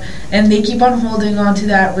stuff, and they keep on holding on to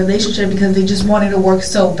that relationship because they just want it to work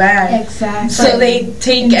so bad. Exactly. So they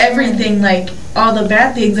take everything, like all the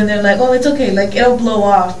bad things, and they're like, oh, it's okay, like it'll blow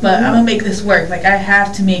off, but I'm gonna make this work. Like I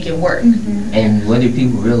have to make it work. And whether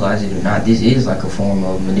people realize it or not, this is like a form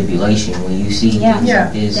of manipulation. When you see things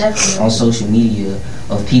like this definitely. on social media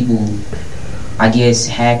of people, I guess,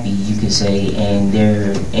 happy, you could say, and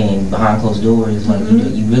they're behind closed doors, like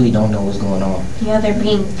you really don't know what's going on. Yeah, they're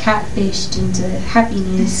being catfished into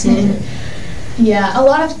happiness. And yeah, a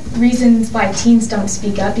lot of reasons why teens don't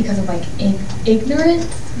speak up because of like ignorance,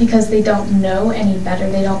 because they don't know any better.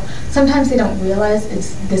 Sometimes they don't realize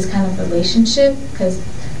it's this kind of relationship, because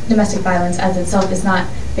domestic violence as itself is not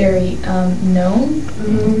very known.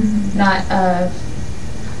 Not I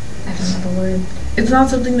don't know the word. It's not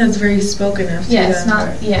something that's very spoken of. Yeah, it's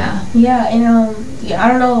not. Yeah, and I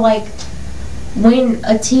don't know, like when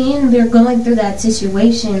a teen, they're going through that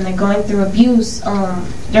situation, they're going through abuse,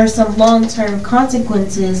 there's some long-term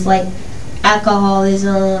consequences like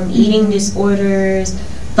alcoholism, eating disorders,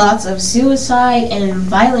 thoughts of suicide, and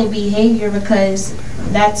violent behavior, because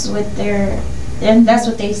that's what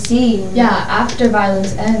they see. Yeah, after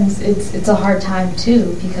violence ends, it's a hard time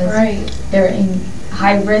too, because they're in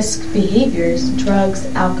high-risk behaviors, drugs,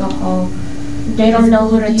 alcohol. They don't know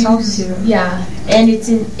who to talk to. Yeah, and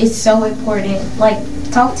it's so important. Like,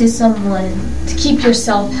 talk to someone to keep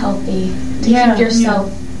yourself healthy, to keep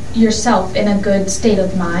yourself in a good state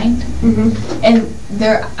of mind. And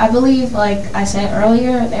I believe, like I said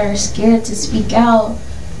earlier, they're scared to speak out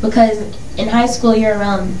because in high school you're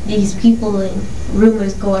around these people and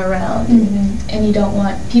rumors go around, and you don't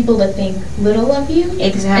want people to think little of you.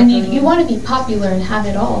 Exactly. And you want to be popular and have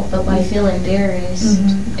it all, but like you feel embarrassed.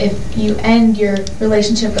 If you end your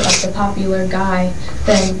relationship with like the popular guy,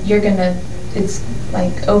 then it's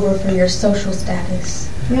like over for your social status.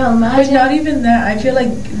 Yeah, imagine. But not even that. I feel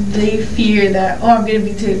like they fear that, I'm going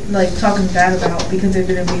to be talking bad about, because they're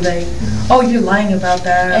going to be like, oh, you're lying about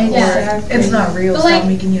that. Exactly. Or it's not real, but stop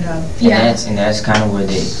making it up. And that's kind of where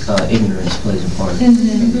the ignorance plays a part in the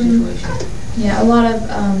situation. Yeah, a lot of,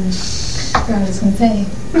 I forgot what I was going to say.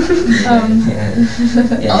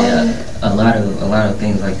 A lot of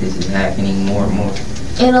things like this is happening more and more.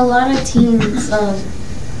 And a lot of teens,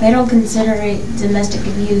 they don't consider it domestic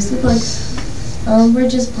abuse. They're like, we're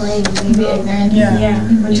just playing. Be ignorant.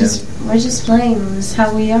 We're just playing. This is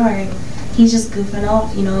how we are. He's just goofing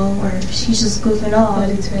off, or she's just goofing off. But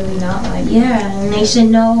it's really not like that. And they should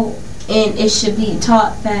know, and it should be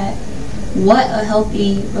taught that what a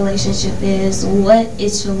healthy relationship is, what it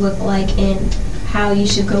should look like, and how you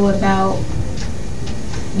should go about,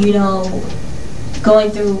 going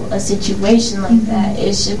through a situation like that.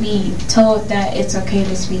 It should be told that it's okay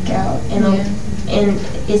to speak out, and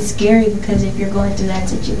it's scary because if you're going through that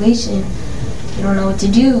situation, you don't know what to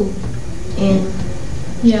do. And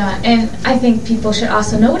I think people should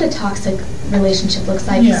also know what a toxic relationship looks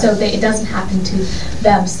like, so it doesn't happen to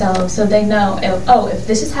themselves. So they know, if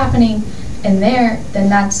this is happening in there, then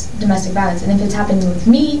that's domestic violence, and if it's happening with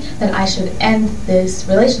me, then I should end this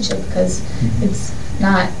relationship because it's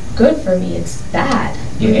not good for me. It's bad.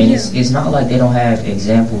 It's not like they don't have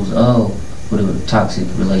examples of what a toxic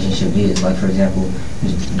relationship is. Like, for example,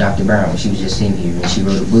 Dr. Brown, she was just in here and she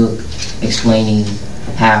wrote a book explaining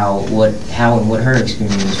how and what her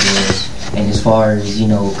experience was. And as far as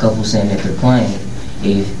couples saying that they're playing,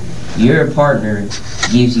 if your partner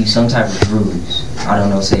gives you some type of bruise, I don't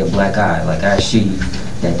know, say a black eye, like, I assure you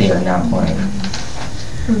that they are not playing.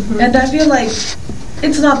 And I feel like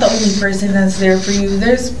it's not the only person that's there for you.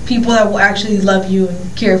 There's people that will actually love you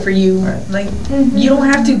and care for you. Like, you don't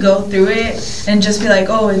have to go through it and just be like,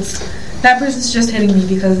 that person's just hitting me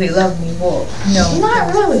because they love me. Well, no.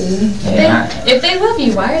 Not really. If they love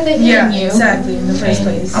you, why are they hitting you? Exactly, in the first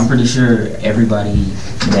place. I'm pretty sure everybody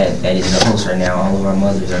that is the host right now, all of our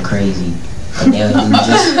mothers are crazy. And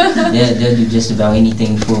they'll do just about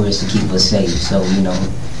anything for us to keep us safe. So,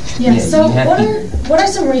 So what are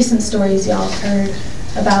some recent stories y'all heard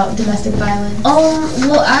about domestic violence?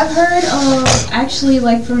 Well, I've heard, actually,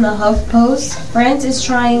 like from the HuffPost, France is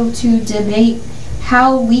trying to debate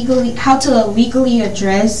how to legally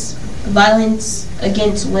address violence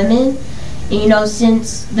against women. And,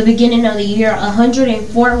 since the beginning of the year,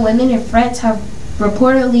 104 women in France have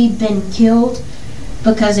reportedly been killed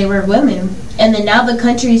because they were women. And then now the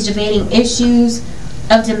country is debating issues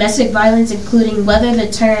of domestic violence, including whether the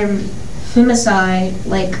term femicide,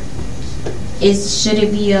 should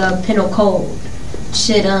it be a penal code?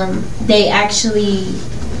 Should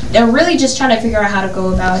they're really just trying to figure out how to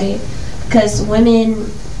go about it, because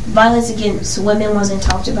violence against women wasn't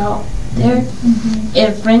talked about there.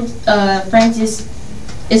 And France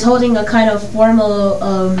is holding a kind of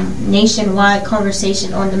formal nationwide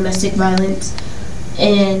conversation on domestic violence.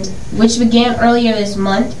 and which began earlier this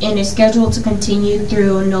month and is scheduled to continue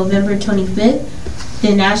through November 25th, the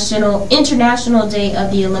International Day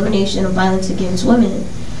of the Elimination of Violence Against Women.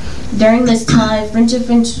 During this time, French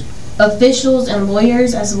officials and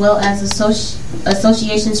lawyers, as well as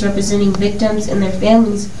associations representing victims and their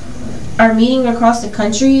families, are meeting across the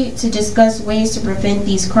country to discuss ways to prevent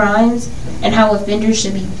these crimes and how offenders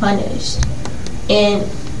should be punished. And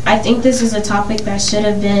I think this is a topic that should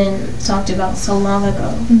have been talked about so long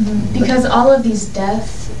ago. Mm-hmm. Because all of these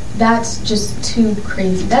deaths, that's just too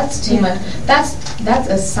crazy. That's too much. That's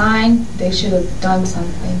a sign they should have done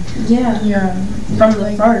something. Yeah. From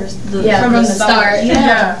the first. From the start.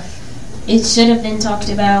 Yeah. It should have been talked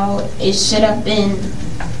about. It should have been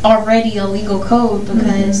already a legal code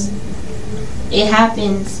because it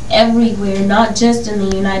happens everywhere, not just in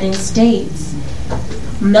the United States.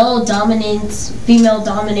 Male dominance, female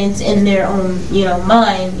dominance in their own,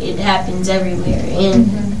 mind, it happens everywhere.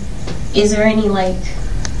 And is there anything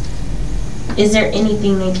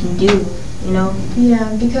they can do,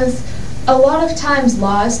 Yeah, because a lot of times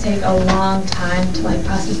laws take a long time to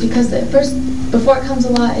process, because before it comes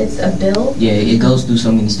a law, it's a bill. Yeah, it goes through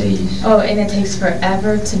so many stages. Oh, and it takes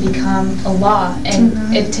forever to become a law, and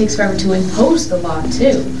it takes forever to impose the law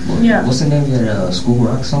too. Yeah. What's the name of that School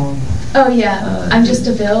Rock song? Oh yeah, I'm just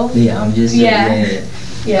a bill. Yeah, I'm just yeah.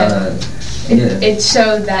 It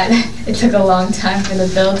showed that it took a long time for the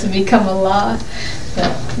bill to become a law.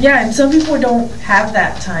 But yeah, and some people don't have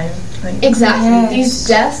that time. Exactly. Yes. These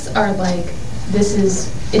deaths are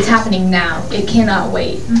it's happening now. It cannot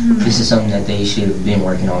wait. This is something that they should have been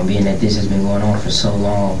working on, being that this has been going on for so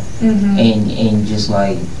long. And just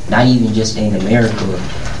not even just in America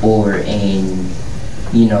or in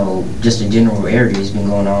just a general area. It's been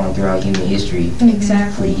going on throughout human history.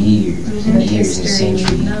 Exactly. For years and years and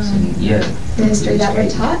centuries. And the history that were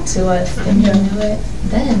taught to us, and we knew it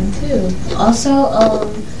then too. Also,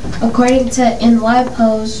 according to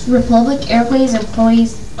InLivePost, Republic Airways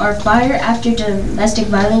employees are fired after domestic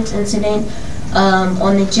violence incident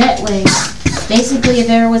on the jetway. Basically,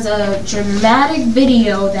 there was a dramatic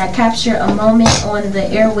video that captured a moment on the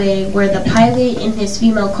airway where the pilot and his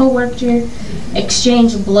female co-worker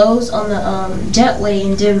exchanged blows on the jetway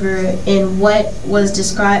in Denver in what was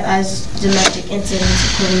described as domestic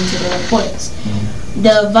incidents, according to the reports.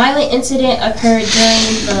 The violent incident occurred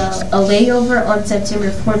during a layover on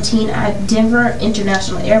September 14 at Denver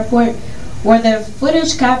International Airport, where the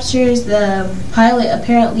footage captures the pilot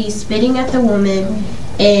apparently spitting at the woman,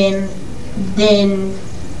 and then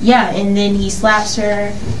he slaps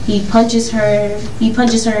her, he punches her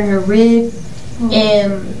in her rib,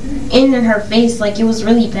 and in her face. It was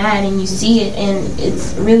really bad, and you see it, and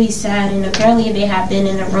it's really sad. And apparently they have been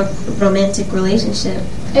in a romantic relationship.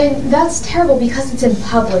 And that's terrible because it's in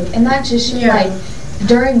public, and that just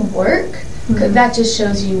during work, that just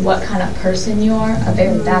shows you what kind of person you are, a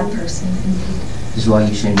very bad person. This is why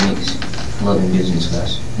you shouldn't mix love and business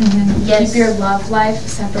class. Yes. Keep your love life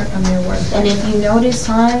separate from your work life. And if you notice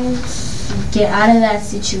signs, get out of that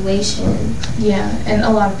situation. Yeah, and a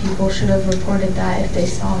lot of people should have reported that if they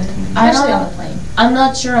saw it, especially on the plane. I'm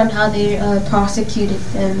not sure on how they prosecuted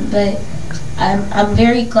them, but I'm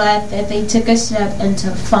very glad that they took a step into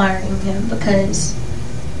firing him, because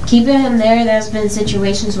keeping him there's been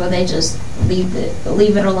situations where they just leave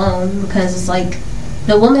it alone, because it's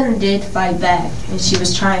the woman did fight back, and she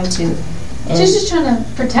was trying to. She's just trying to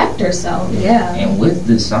protect herself. Yeah. And with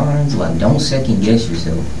the signs, don't second guess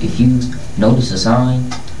yourself. If you notice a sign,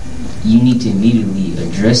 you need to immediately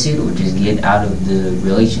address it or just get out of the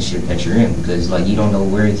relationship that you're in, because you don't know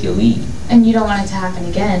where it can lead. And you don't want it to happen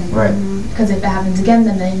again. Right. Because if it happens again,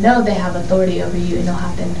 then they know they have authority over you, and it'll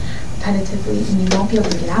happen repetitively, and you won't be able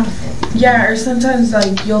to get out of it. Yeah, or sometimes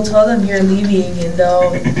you'll tell them you're leaving, and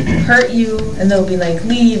they'll hurt you, and they'll be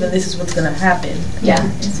leave, and this is what's gonna happen. Yeah,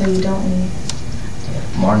 and so you don't leave.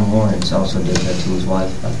 Martin Lawrence also did that to his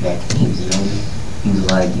wife back when he was younger. He was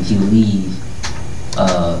if you leave,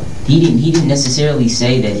 he didn't necessarily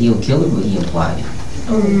say that he'll kill her, but he implied it.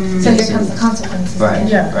 So here comes the consequences. Right.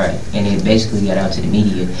 Yeah. Right. And it basically got out to the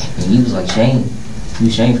media, and he was shamed. He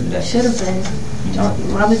was shamed for that. Should have been.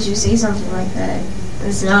 Why would you say something like that?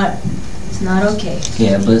 It's not okay.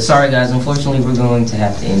 Yeah, but sorry guys, unfortunately we're going to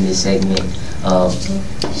have to end this segment.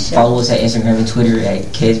 Follow us at Instagram and Twitter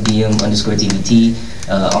at KSBM_TVT,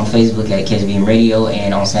 on Facebook at KSBM Radio,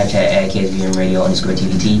 and on Snapchat at KSBM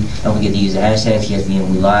Radio_TVT. Don't forget to use the hashtag KSBM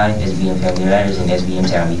We Live, SBM Family Matters, and SBM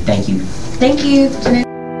Town. Thank you. Thank you.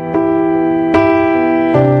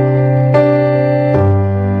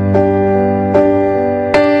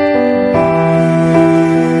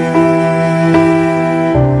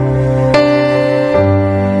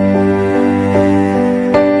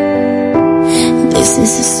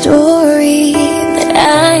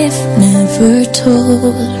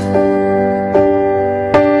 soul.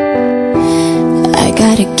 I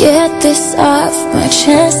gotta get this off my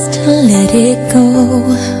chest to let it go.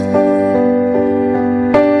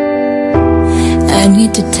 I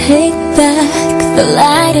need to take back the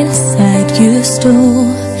light inside you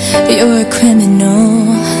stole. You're a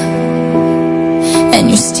criminal, and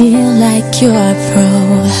you steal like you're a pro.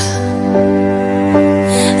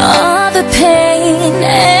 All the pain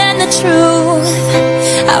and the truth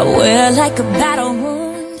I wear like a battle.